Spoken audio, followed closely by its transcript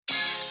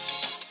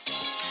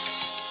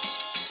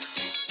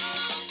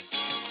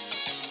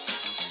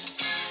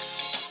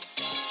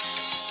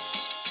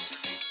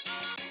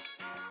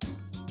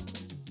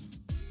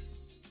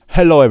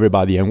Hello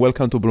everybody and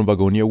welcome to Broom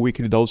Wagon, your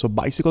weekly dose of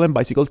bicycle and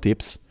bicycle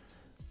tips.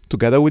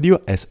 Together with you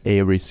as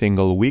every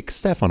single week,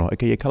 Stefano,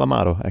 aka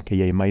Calamaro,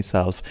 aka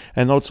myself.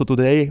 And also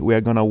today we are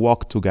gonna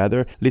walk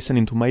together,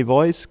 listening to my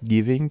voice,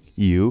 giving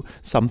you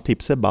some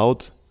tips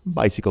about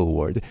bicycle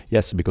world.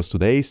 Yes, because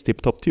today is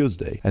Tip Top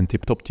Tuesday. And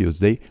Tip Top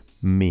Tuesday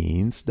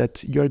means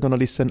that you're gonna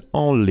listen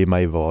only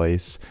my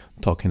voice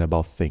talking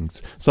about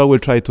things. So I will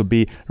try to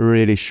be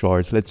really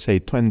short, let's say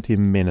 20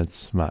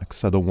 minutes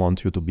max. I don't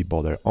want you to be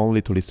bothered,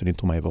 only to listening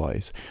to my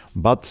voice.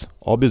 But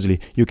obviously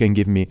you can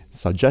give me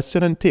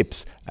suggestions and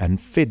tips and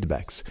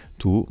feedbacks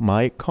to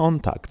my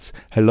contacts.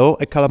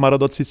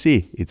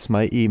 hello@calamaro.cc, it's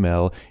my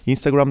email.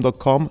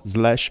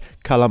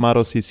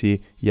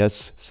 Instagram.com/calamarocc.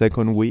 Yes,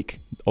 second week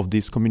of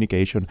this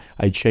communication,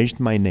 I changed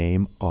my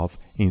name of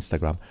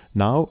Instagram.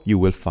 Now you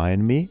will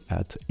find me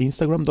at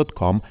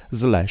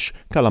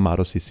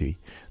instagram.com/calamarocc.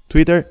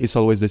 Twitter is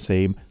always the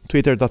same,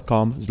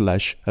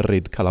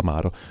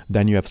 twitter.com/readcalamaro.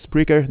 Then you have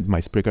Spreaker,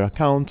 my Spreaker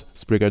account,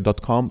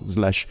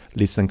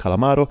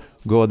 spreaker.com/listencalamaro.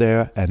 Go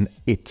there and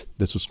hit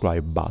the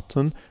subscribe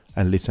button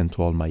and listen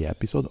to all my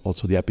episodes,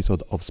 also the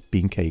episode of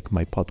Spin Cake,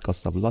 my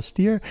podcast of last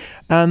year.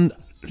 And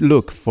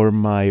look for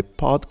my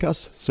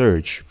podcast,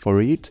 search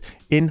for it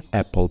in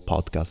Apple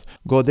Podcasts.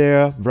 Go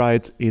there,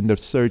 write in the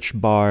search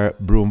bar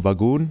Broom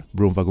Wagon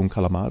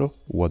Calamaro,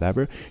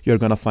 whatever. You're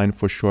gonna find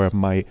for sure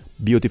my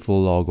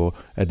beautiful logo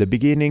at the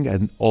beginning,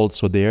 and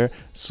also there,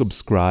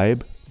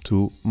 subscribe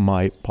to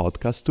my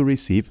podcast to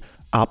receive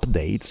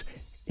updates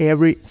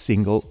every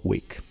single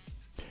week.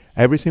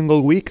 Every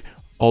single week.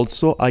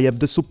 Also, I have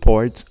the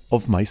support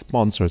of my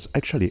sponsors.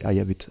 Actually, I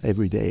have it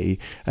every day,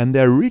 and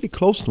they're really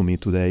close to me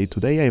today.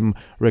 Today I'm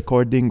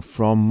recording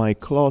from my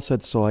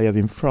closet, so I have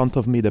in front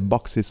of me the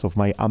boxes of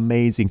my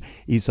amazing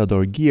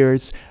Isadore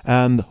gears,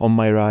 and on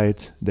my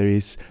right there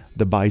is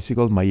the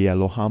bicycle, my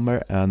yellow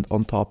hammer, and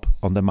on top,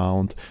 on the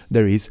mount,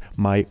 there is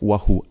my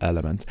Wahoo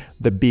Element,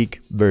 the big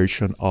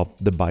version of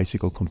the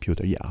bicycle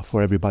computer. Yeah,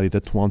 for everybody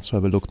that wants to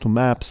have a look to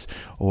maps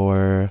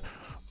or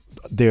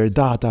their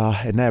data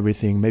and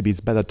everything, maybe it's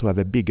better to have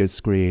a bigger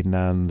screen,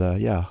 and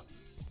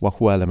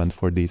Wahoo Element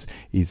for this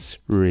is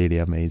really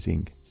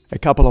amazing. A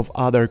couple of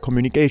other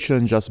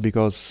communication, just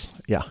because,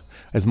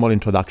 a small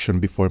introduction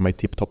before my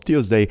Tip Top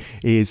Tuesday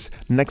is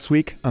next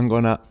week I'm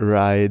gonna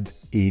ride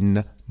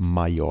in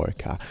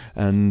Mallorca,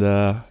 and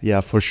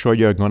for sure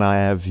you're gonna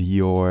have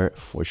your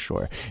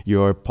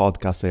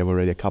podcast. I have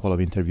already a couple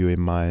of interviews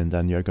in mind,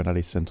 and you're gonna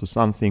listen to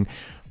something.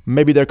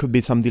 Maybe there could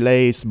be some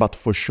delays, but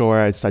for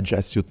sure I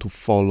suggest you to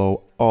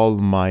follow all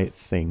my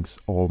things,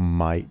 all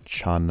my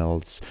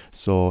channels.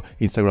 So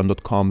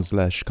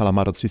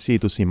instagram.com/calamarocc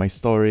to see my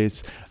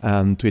stories,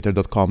 and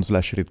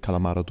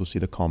twitter.com/readcalamaro to see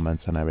the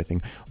comments and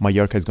everything.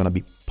 Mallorca is gonna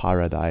be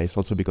paradise,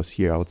 also because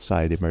here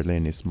outside in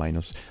Berlin is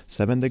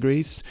 -7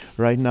 degrees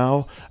right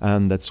now,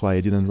 and that's why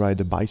I didn't ride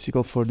the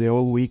bicycle for the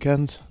whole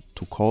weekend.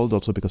 Too cold,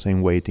 also because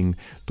I'm waiting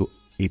to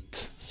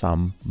hit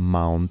some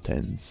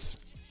mountains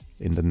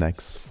in the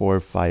next 4 or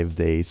 5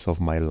 days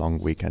of my long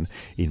weekend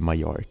in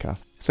Mallorca.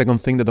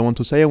 Second thing that I want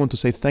to say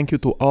thank you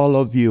to all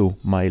of you,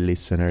 my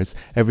listeners.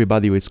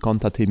 Everybody who is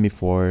contacting me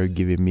for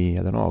giving me,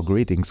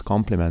 greetings,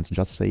 compliments,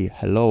 just say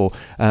hello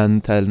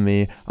and tell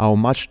me how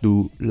much do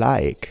you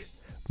like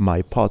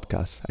my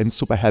podcast. I'm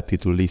super happy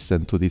to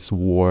listen to these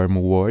warm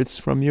words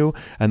from you,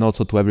 and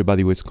also to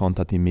everybody who is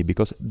contacting me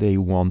because they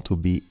want to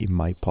be in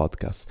my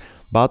podcast.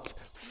 But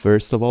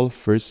first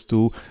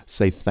to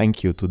say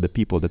thank you to the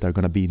people that are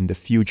going to be in the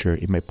future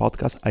in my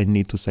podcast, I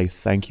need to say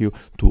thank you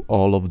to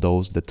all of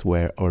those that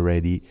were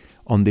already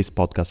on this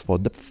podcast for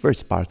the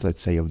first part,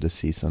 let's say, of the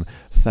season.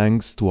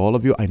 Thanks to all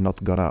of you. I'm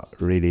not gonna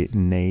really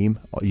name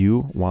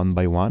you one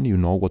by one. You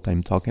know what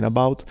I'm talking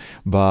about.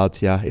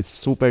 But it's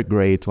super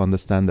great to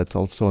understand that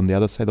also on the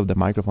other side of the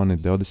microphone, on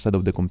the other side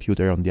of the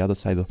computer, on the other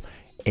side of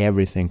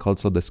everything,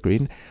 also the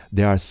screen,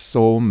 there are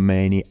so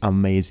many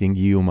amazing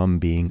human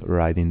beings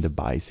riding the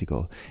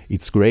bicycle.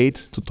 It's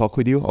great to talk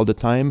with you all the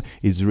time.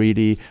 It's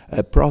really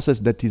a process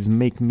that is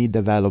making me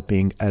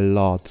developing a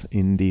lot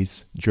in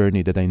this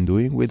journey that I'm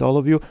doing with all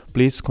of you.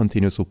 Please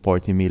continue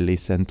supporting me,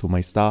 listen to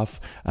my stuff,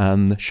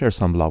 and share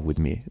some love with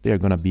me. There are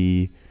gonna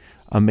be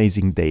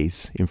amazing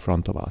days in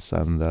front of us,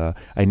 and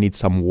I need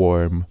some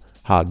warm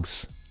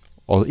hugs,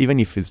 or even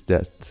if it's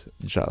that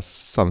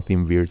just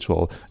something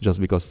virtual, just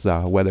because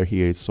the weather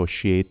here is so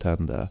shit,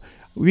 and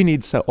we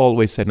need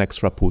always an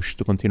extra push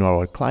to continue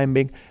our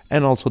climbing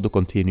and also to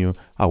continue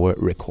our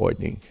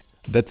recording.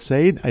 That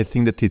said, I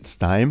think that it's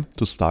time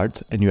to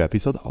start a new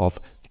episode of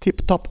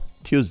Tip Top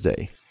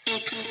Tuesday.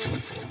 It's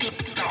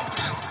Tip Top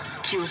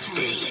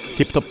Tuesday.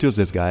 Tip Top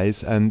Tuesdays,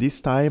 guys, and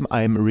this time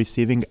I'm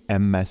receiving a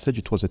message.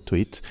 It was a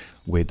tweet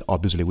with the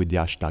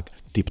hashtag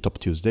Tip Top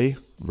Tuesday.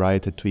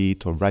 write a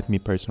tweet or write me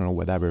personal or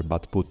whatever,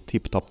 but put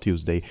Tip Top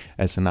Tuesday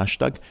as an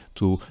hashtag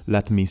to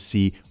let me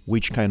see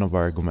which kind of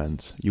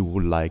arguments you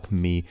would like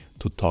me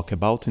to talk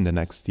about in the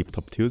next Tip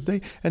Top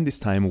Tuesday. And this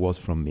time was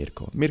from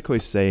Mirko. Mirko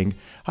is saying,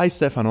 "Hi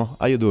Stefano,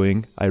 how you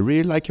doing? I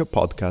really like your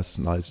podcast."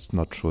 No, it's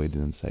not true. He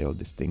didn't say all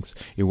these things.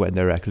 He went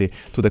directly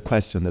to the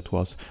question that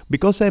was,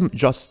 because I'm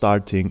just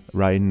starting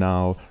right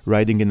now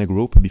riding in a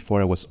group.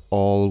 Before I was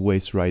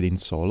always riding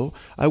solo.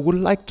 I would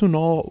like to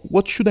know,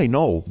 what should I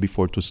know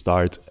before to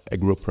start a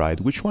group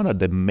ride? Which one are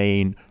the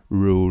main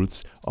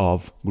rules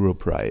of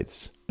group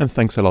rides? And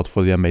thanks a lot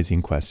for the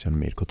amazing question,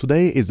 Mirko.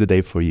 Today is the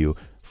day for you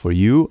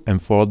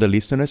and for all the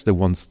listeners that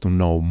wants to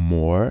know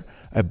more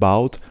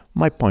about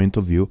my point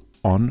of view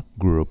on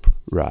group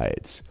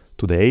rides.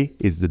 Today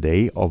is the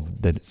day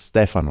of the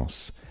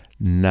Stefanos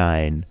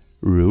 9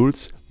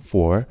 rules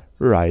for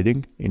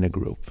riding in a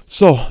group.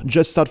 So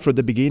just start from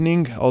the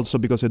beginning, also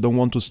because I don't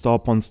want to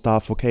stop on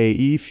stuff. Okay,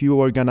 if you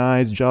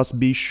organize, just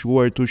be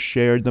sure to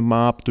share the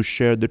map, to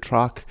share the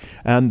track,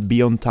 and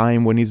be on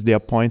time when it's the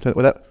appointment.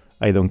 Well,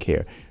 I don't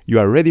care. You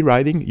are already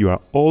riding, you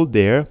are all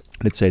there.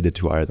 Let's say that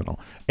you are,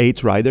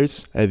 8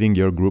 riders having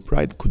your group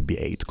ride. Could be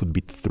 8, could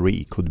be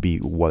 3, could be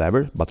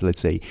whatever. But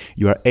let's say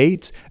you are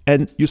 8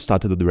 and you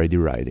started already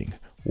riding.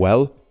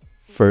 Well,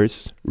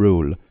 first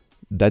rule,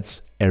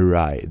 that's a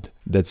ride.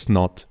 That's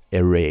not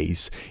a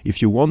race.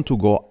 If you want to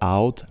go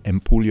out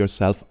and pull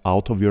yourself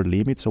out of your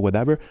limits or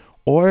whatever,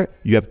 or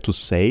you have to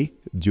say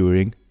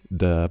during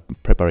the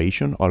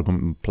preparation or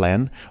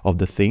plan of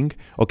the thing,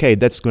 okay,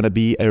 that's going to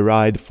be a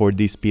ride for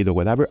this speed or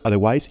whatever.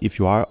 Otherwise, if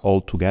you are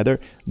all together,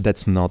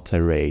 that's not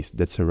a race.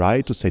 That's a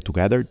ride to stay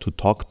together, to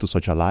talk, to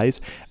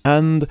socialize,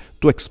 and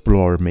to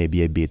explore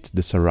maybe a bit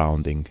the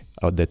surrounding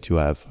that you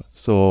have.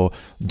 So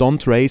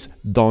don't race,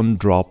 don't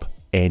drop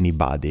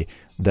anybody.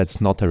 That's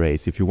not a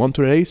race. If you want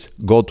to race,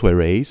 go to a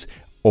race,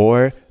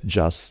 or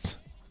just,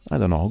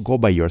 go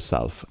by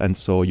yourself. And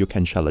so you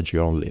can challenge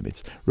your own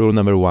limits. Rule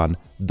number 1,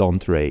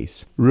 don't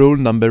race. Rule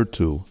number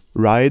 2,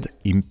 ride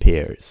in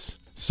pairs.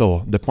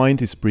 So the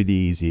point is pretty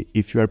easy.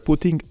 If you are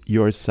putting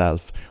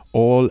yourself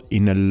all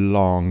in a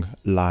long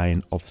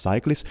line of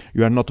cyclists,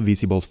 you are not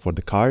visible for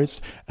the cars,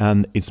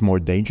 and it's more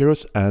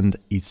dangerous, and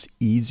it's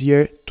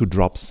easier to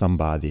drop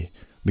somebody.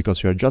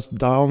 Because you're just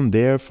down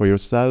there for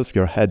yourself,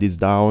 your head is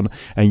down,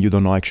 and you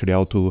don't know actually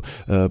how to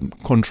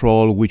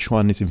control which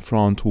one is in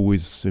front, who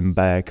is in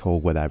back,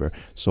 or whatever.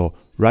 So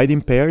ride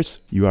in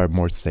pairs, you are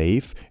more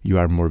safe, you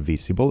are more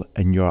visible,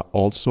 and you are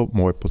also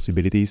more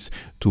possibilities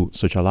to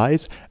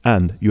socialize.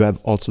 And you have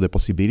also the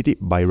possibility,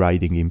 by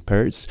riding in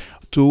pairs,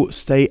 to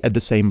stay at the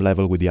same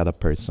level with the other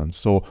person,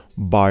 so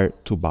bar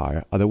to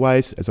bar.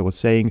 Otherwise, as I was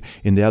saying,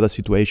 in the other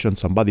situation,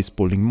 somebody's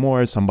pulling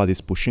more,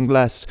 somebody's pushing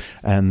less,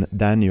 and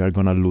then you are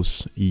gonna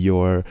lose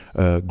your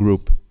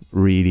group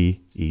really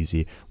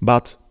easy.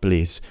 But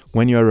please,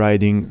 when you're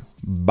riding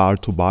bar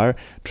to bar,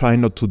 try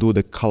not to do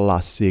the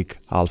classic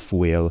half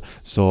wheel.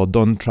 So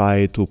don't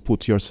try to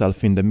put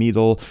yourself in the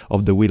middle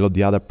of the wheel of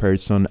the other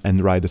person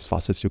and ride as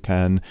fast as you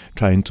can,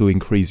 trying to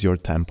increase your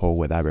tempo,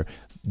 whatever.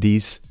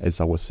 This,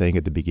 as I was saying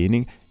at the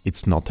beginning,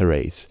 it's not a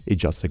race,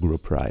 it's just a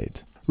group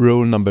ride.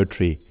 Rule number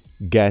 3,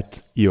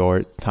 get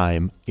your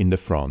time in the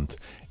front.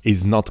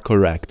 It's not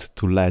correct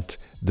to let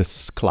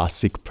this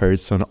classic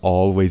person,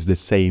 always the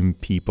same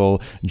people,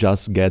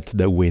 just get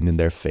the wind in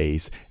their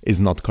face.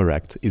 It's not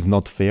correct, it's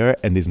not fair,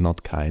 and it's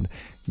not kind.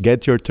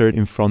 Get your turn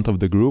in front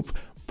of the group,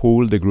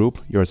 pull the group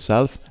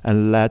yourself,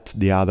 and let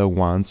the other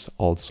ones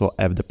also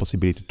have the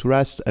possibility to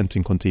rest and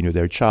to continue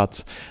their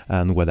chats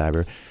and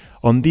whatever.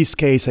 On this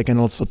case, I can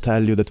also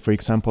tell you that, for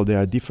example,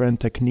 there are different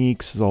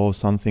techniques, or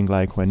something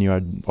like when you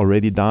are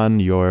already done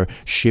your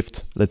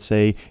shift, let's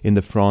say, in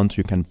the front,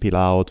 you can peel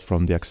out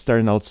from the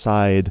external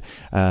side,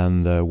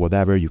 and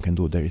whatever you can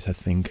do. There is, I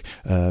think,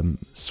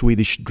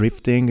 Swedish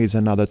drifting is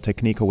another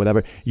technique, or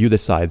whatever. You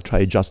decide,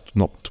 try just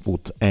not to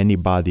put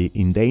anybody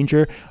in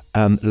danger,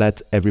 and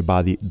let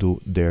everybody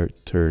do their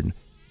turn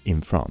in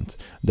front.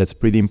 That's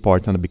pretty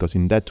important, because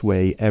in that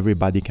way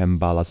everybody can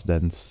balance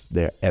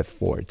their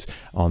effort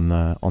on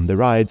the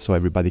ride, so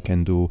everybody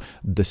can do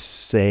the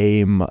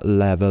same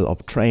level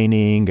of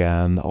training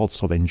and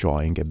also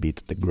enjoying a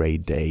bit the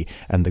great day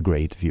and the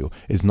great view.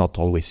 It's not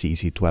always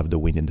easy to have the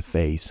wind in the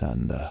face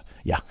and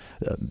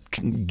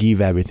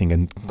give everything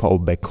and go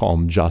back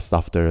home just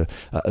after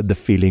the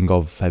feeling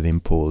of having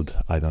pulled,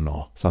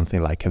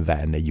 something like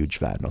a huge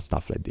van or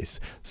stuff like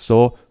this.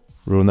 So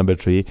rule number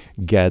 3,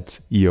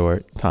 get your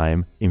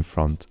time in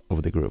front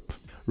of the group.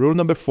 Rule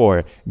number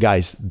 4,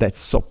 guys, that's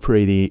so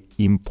pretty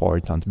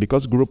important,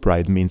 because group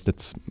ride means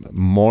that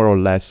more or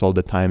less all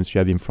the times you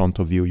have in front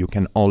of you, you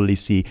can only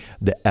see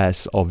the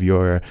ass of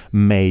your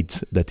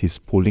mate that is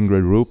pulling the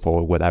group,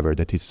 or whatever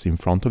that is in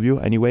front of you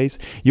anyways.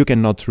 You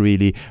cannot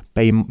really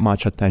pay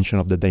much attention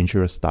of the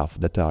dangerous stuff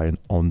that are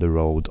on the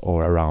road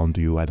or around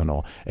you.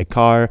 A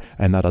car,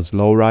 another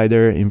slow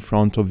rider in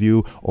front of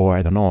you, or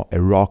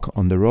a rock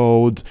on the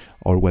road,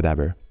 or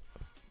whatever.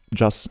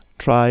 Just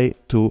try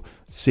to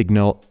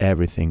signal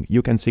everything.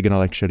 You can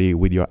signal actually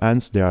with your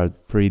hands. They are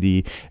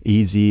pretty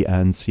easy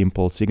and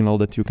simple signal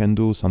that you can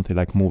do. Something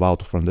like move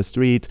out from the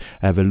street,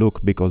 have a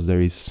look because there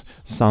is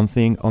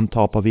something on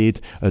top of it,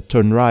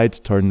 turn right,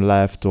 turn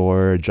left,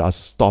 or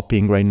just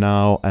stopping right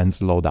now and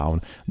slow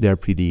down. They're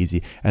pretty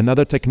easy.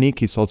 Another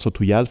technique is also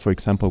to yell, for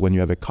example, when you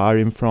have a car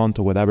in front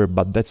or whatever,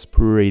 but that's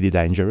pretty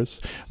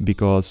dangerous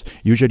because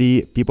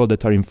usually people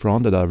that are in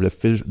front, that are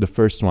the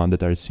first one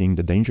that are seeing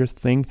the danger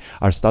thing,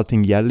 are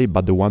starting yelling,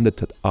 but the one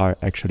that are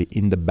actually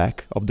in the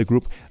back of the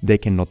group, they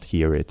cannot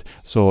hear it.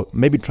 So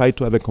maybe try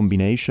to have a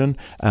combination,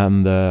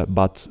 and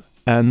but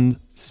end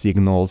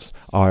signals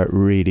are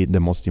really the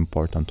most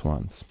important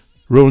ones.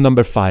 Rule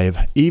number 5,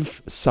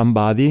 if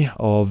somebody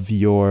of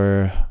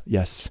your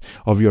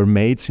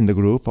mates in the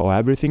group or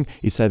everything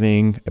is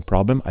having a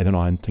problem, I don't know,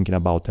 I'm thinking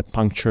about a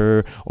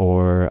puncture,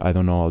 or I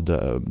don't know,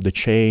 the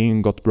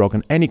chain got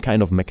broken, any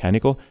kind of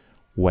mechanical,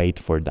 wait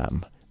for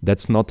them.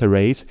 That's not a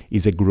race,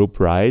 it's a group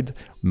ride.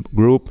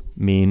 Group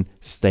mean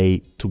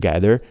stay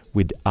together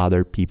with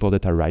other people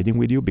that are riding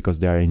with you because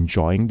they are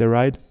enjoying the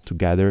ride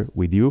together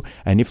with you.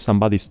 And if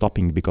somebody's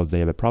stopping because they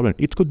have a problem,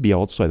 it could be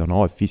also, I don't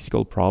know, a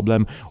physical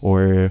problem,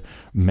 or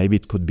maybe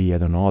it could be, I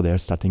don't know, they're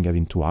starting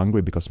getting too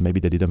hungry because maybe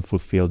they didn't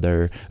fulfill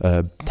their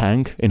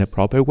tank in a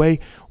proper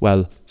way.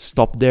 Well,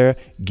 stop there,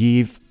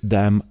 give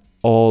them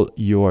all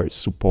your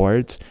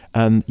support.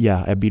 And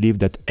yeah, I believe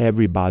that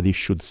everybody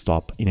should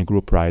stop in a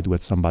group ride when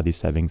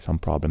somebody's having some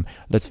problem.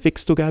 Let's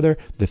fix together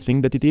the thing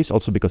that it is,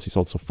 also because it's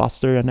also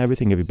faster and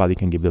everything. Everybody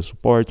can give their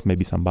support.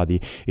 Maybe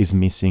somebody is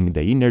missing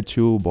the inner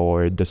tube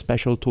or the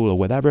special tool or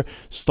whatever.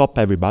 Stop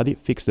everybody,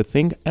 fix the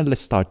thing, and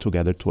let's start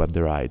together to have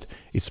the ride.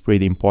 It's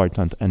pretty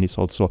important, and it's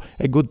also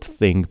a good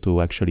thing to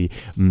actually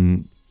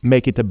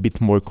make it a bit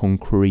more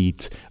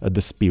concrete,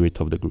 the spirit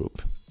of the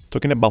group.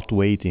 Talking about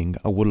waiting,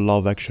 I would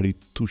love actually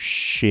to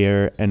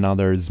share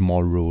another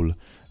small rule,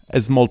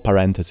 a small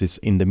parenthesis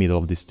in the middle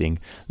of this thing.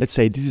 Let's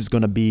say this is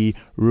going to be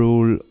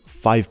rule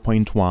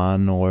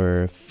 5.1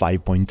 or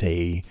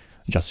 5.8,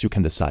 just you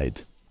can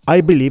decide. I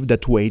believe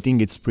that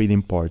waiting is pretty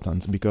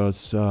important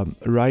because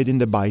riding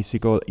the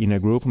bicycle in a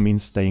group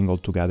means staying all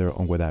together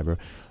on whatever.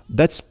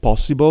 That's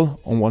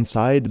possible on one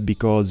side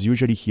because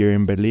usually here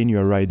in Berlin you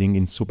are riding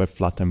in super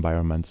flat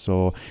environment,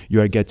 so you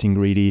are getting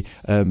really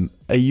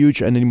a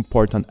huge and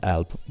important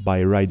help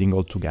by riding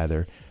all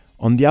together.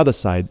 On the other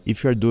side,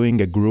 if you're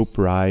doing a group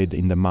ride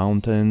in the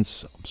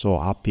mountains, so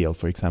uphill,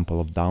 for example,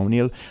 or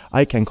downhill,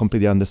 I can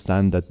completely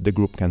understand that the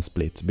group can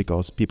split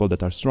because people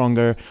that are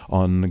stronger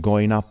on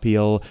going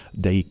uphill,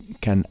 they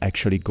can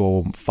actually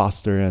go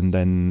faster, and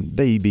then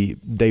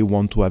they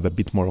want to have a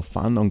bit more of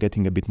fun on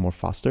getting a bit more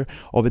faster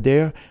over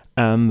there.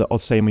 And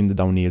also same in the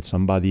downhill,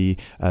 somebody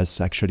has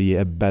actually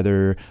a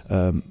better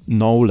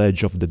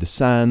knowledge of the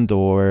descent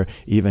or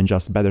even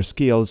just better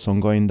skills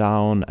on going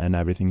down and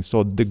everything.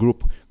 So the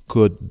group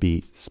could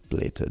be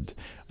splitted.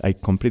 I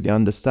completely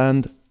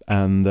understand,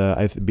 and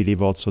I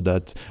believe also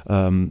that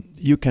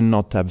you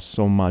cannot have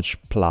so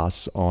much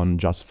plus on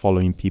just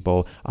following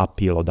people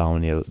uphill or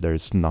downhill.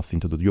 There's nothing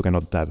to do. You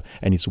cannot have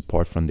any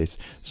support from this.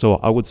 So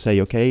I would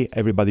say, okay,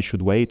 everybody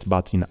should wait,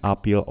 but in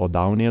uphill or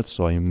downhill,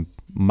 so in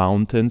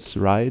mountains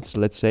rides,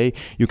 let's say,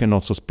 you can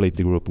also split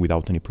the group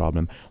without any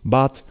problem.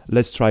 But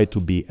let's try to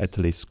be at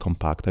least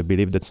compact. I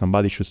believe that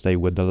somebody should stay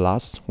with the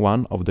last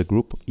one of the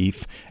group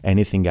if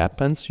anything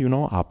happens, you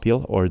know,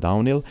 uphill or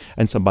downhill,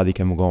 and somebody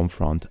can go in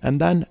front.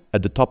 And then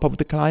at the top of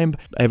the climb,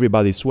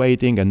 everybody's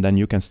waiting, and then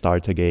you can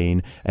start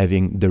again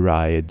having the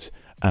ride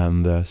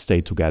and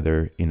stay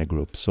together in a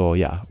group. So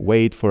yeah,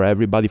 wait for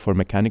everybody for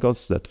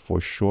mechanicals, that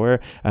for sure.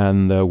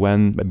 And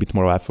when a bit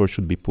more effort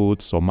should be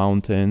put, so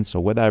mountains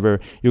or whatever,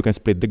 you can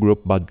split the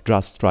group, but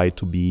just try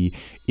to be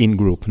in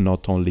group,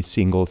 not only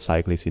single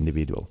cyclist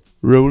individual.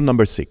 Rule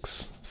number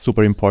 6,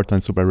 super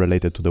important, super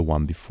related to the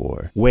one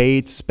before.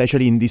 Wait,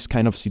 especially in this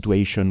kind of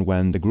situation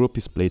when the group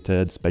is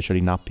splitted, especially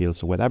in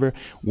uphills or whatever,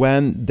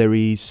 when there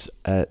is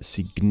a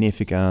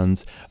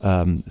significant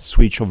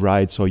switch of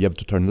ride, so you have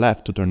to turn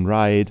left, to turn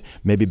right,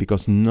 maybe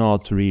because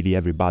not really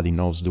everybody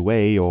knows the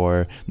way,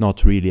 or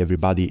not really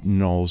everybody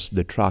knows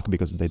the track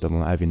because they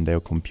don't have in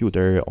their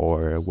computer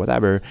or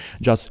whatever.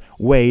 Just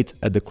wait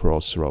at the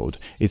crossroad.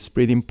 It's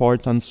pretty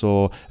important,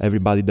 so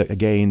everybody,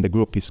 again, the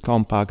group is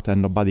compact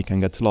and nobody can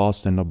get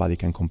lost and nobody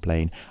can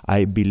complain.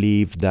 I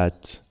believe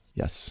that,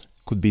 yes,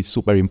 could be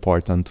super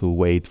important to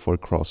wait for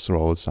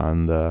crossroads,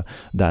 and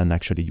then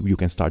actually you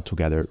can start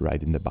together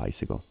riding the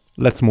bicycle.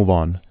 Let's move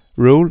on.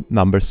 Rule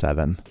number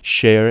 7,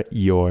 share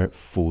your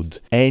food.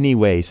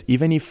 Anyways,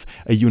 even if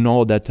you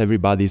know that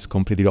everybody's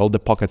completely, all the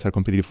pockets are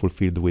completely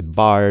fulfilled with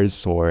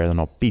bars or, I don't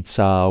know,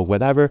 pizza or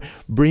whatever,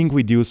 bring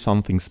with you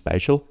something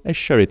special and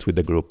share it with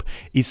the group.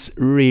 It's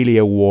really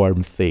a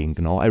warm thing,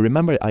 you know. I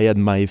remember I had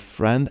my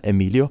friend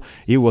Emilio,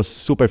 he was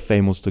super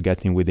famous to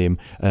getting with him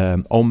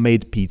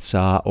homemade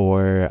pizza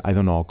or, I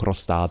don't know,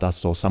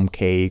 crostatas or some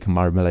cake,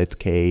 marmalade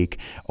cake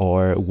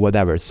or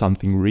whatever,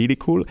 something really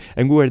cool.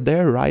 And we were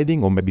there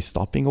riding or maybe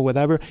stopping or or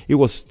whatever, he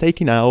was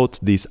taking out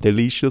this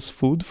delicious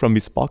food from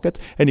his pocket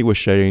and he was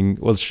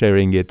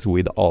sharing it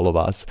with all of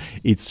us.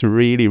 It's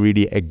really,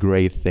 really a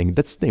great thing.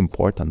 That's the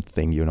important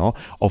thing,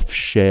 of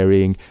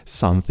sharing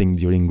something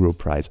during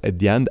group rides. At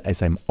the end,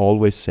 as I'm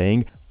always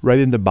saying,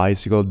 riding the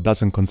bicycle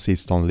doesn't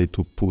consist only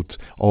to put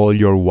all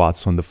your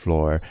watts on the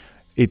floor.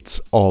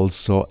 It's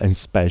also, and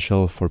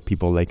special for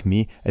people like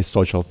me, a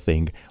social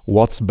thing.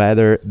 What's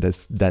better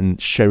than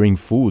sharing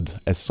food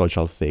as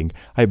social thing?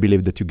 I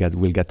believe that you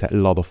will get a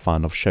lot of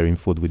fun of sharing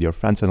food with your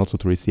friends, and also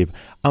to receive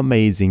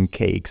amazing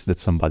cakes that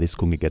somebody's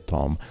cooking at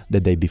home the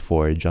day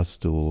before,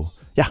 just to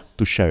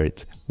share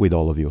it with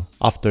all of you.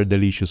 After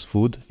delicious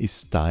food,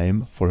 it's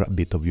time for a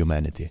bit of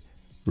humanity.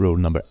 Rule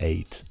number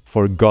 8.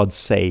 For God's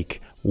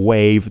sake,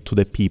 wave to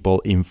the people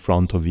in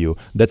front of you.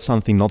 That's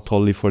something not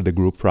only for the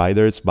group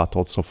riders, but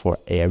also for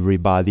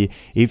everybody.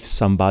 If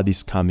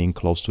somebody's coming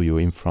close to you,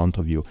 in front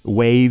of you,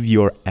 wave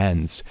your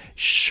hands.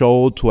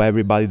 Show to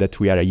everybody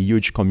that we are a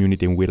huge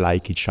community and we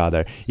like each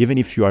other. Even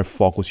if you are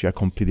focused, you are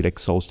completely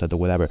exhausted or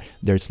whatever,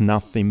 there's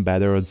nothing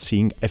better than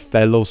seeing a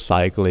fellow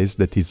cyclist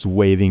that is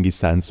waving his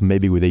hands,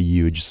 maybe with a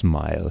huge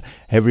smile.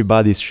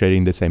 Everybody's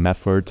sharing the same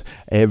effort.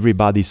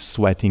 Everybody's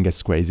sweating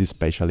as crazy,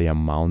 especially on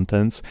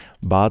mountains,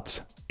 but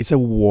it's a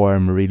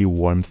really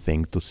warm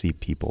thing to see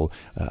people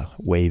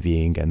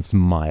waving and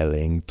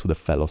smiling to the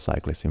fellow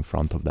cyclists in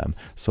front of them.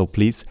 So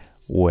please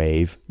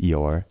wave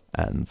your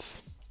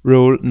hands.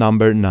 Rule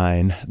number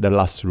 9, the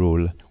last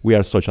rule. We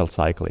are social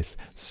cyclists.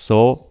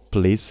 So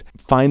please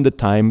find the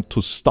time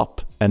to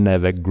stop and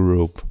have a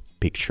group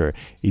picture.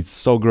 It's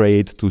so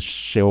great to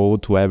show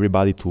to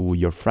everybody, to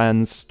your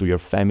friends, to your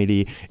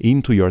family,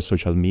 into your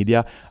social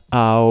media,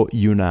 how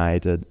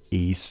united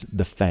is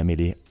the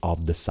family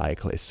of the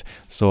cyclists.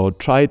 So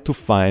try to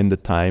find the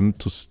time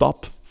to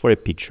stop for a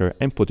picture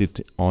and put it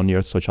on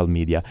your social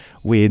media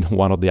with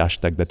one of the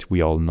hashtags that we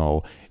all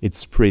know.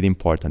 It's pretty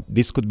important.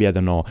 This could be, a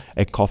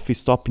coffee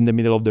stop in the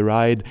middle of the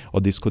ride,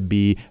 or this could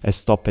be a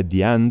stop at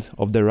the end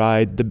of the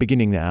ride. The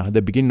beginning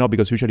no,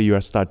 because usually you are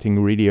starting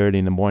really early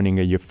in the morning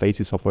and your face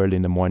is off early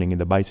in the morning in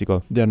the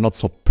bicycle. They're not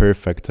so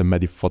perfect and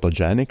maybe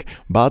photogenic,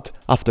 but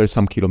after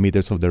some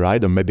kilometers of the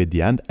ride, or maybe at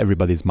the end,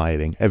 everybody's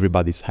smiling,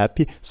 everybody's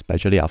happy,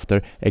 especially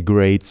after a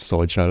great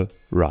social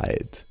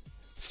ride.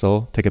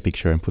 So take a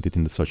picture and put it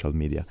in the social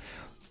media.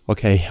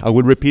 Okay, I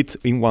will repeat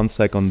in 1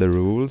 second the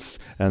rules.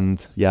 And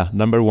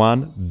number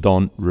 1,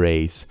 don't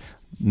race.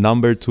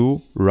 Number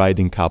 2, ride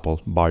in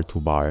couple, bar to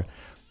bar.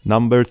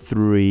 Number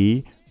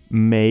 3,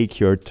 make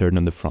your turn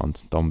on the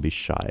front. Don't be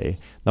shy.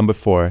 Number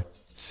 4,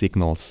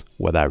 signals,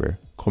 whatever.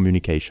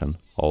 Communication,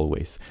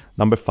 always.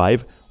 Number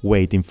 5,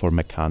 waiting for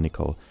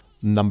mechanical.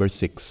 Number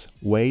 6,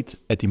 wait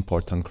at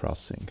important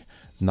crossing.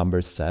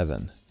 Number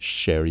 7,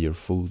 share your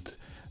food.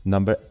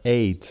 Number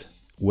 8,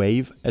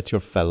 wave at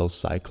your fellow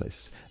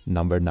cyclists.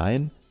 Number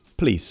 9,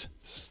 please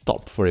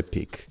stop for a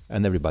pic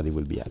and everybody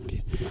will be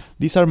happy.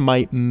 These are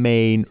my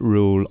main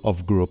rule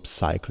of group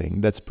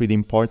cycling. That's pretty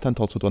important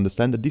also to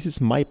understand that this is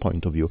my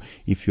point of view.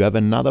 If you have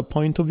another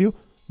point of view,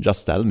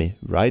 just tell me,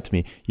 write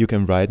me. You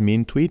can write me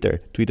in Twitter,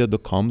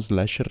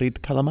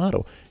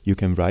 twitter.com/RidCalamaro. You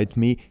can write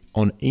me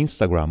on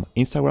Instagram,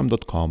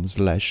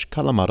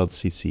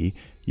 instagram.com/calamarocc.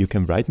 You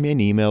can write me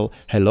an email,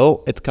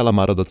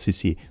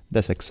 hello@calamaro.cc.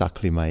 That's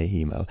exactly my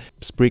email.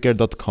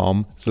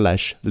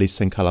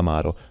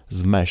 Spreaker.com/listencalamaro.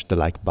 Smash the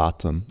like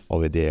button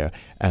over there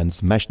and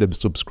smash the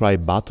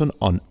subscribe button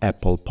on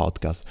Apple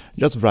Podcasts.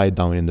 Just write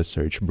down in the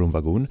search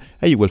Broomwagon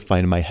and you will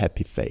find my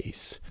happy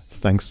face.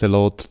 Thanks a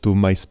lot to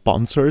my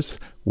sponsors,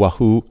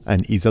 Wahoo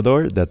and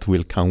Isador, that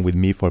will come with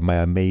me for my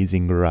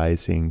amazing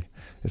rising.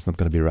 It's not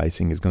going to be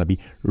rising, it's going to be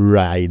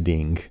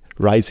riding.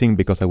 Rising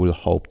because I will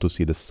hope to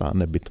see the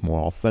sun a bit more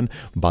often,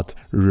 but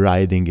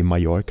riding in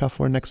Mallorca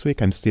for next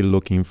week. I'm still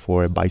looking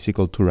for a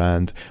bicycle to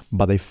rent,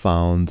 but I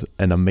found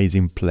an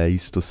amazing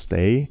place to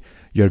stay.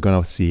 You're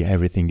gonna see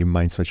everything in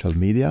my social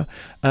media.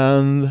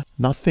 And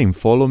nothing,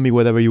 follow me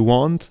wherever you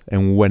want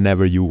and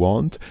whenever you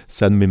want.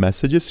 Send me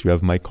messages, you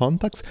have my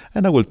contacts,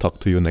 and I will talk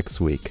to you next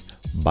week.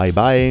 Bye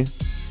bye.